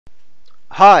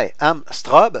Hi, I'm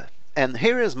STROB, and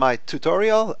here is my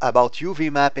tutorial about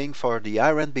UV mapping for the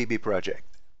Iron BB project.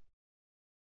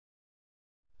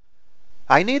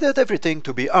 I needed everything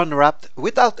to be unwrapped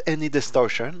without any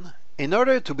distortion in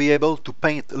order to be able to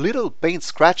paint little paint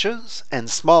scratches and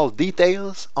small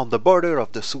details on the border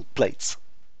of the suit plates.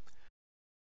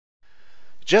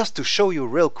 Just to show you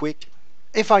real quick,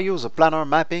 if I use a planar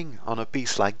mapping on a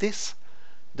piece like this,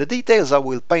 the details I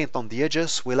will paint on the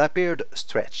edges will appear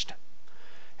stretched.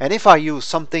 And if I use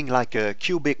something like a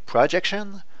cubic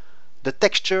projection, the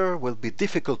texture will be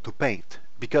difficult to paint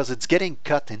because it's getting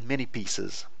cut in many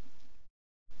pieces.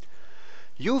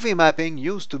 UV mapping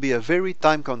used to be a very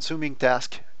time-consuming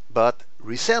task, but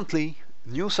recently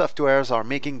new softwares are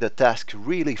making the task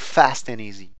really fast and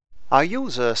easy. I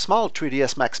use a small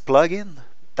 3ds Max plugin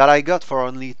that I got for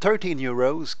only 13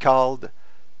 euros called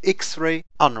X-Ray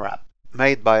Unwrap,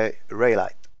 made by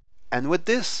Raylight. And with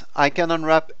this, I can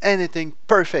unwrap anything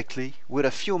perfectly with a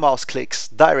few mouse clicks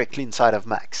directly inside of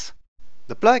Max.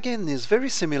 The plugin is very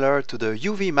similar to the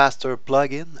UV Master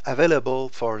plugin available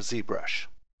for ZBrush.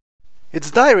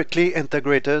 It's directly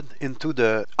integrated into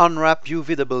the Unwrap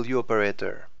UVW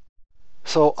operator.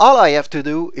 So all I have to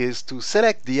do is to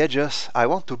select the edges I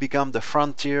want to become the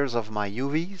frontiers of my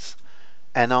UVs,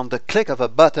 and on the click of a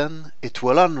button, it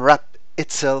will unwrap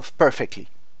itself perfectly.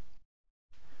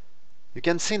 You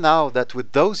can see now that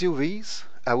with those UVs,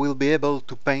 I will be able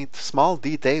to paint small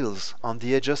details on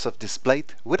the edges of this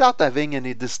plate without having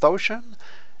any distortion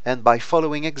and by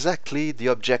following exactly the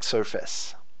object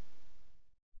surface.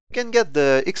 You can get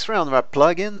the X-Ray Unwrap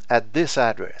plugin at this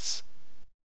address.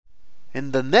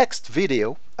 In the next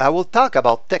video, I will talk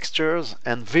about textures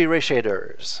and V-Ray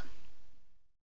shaders.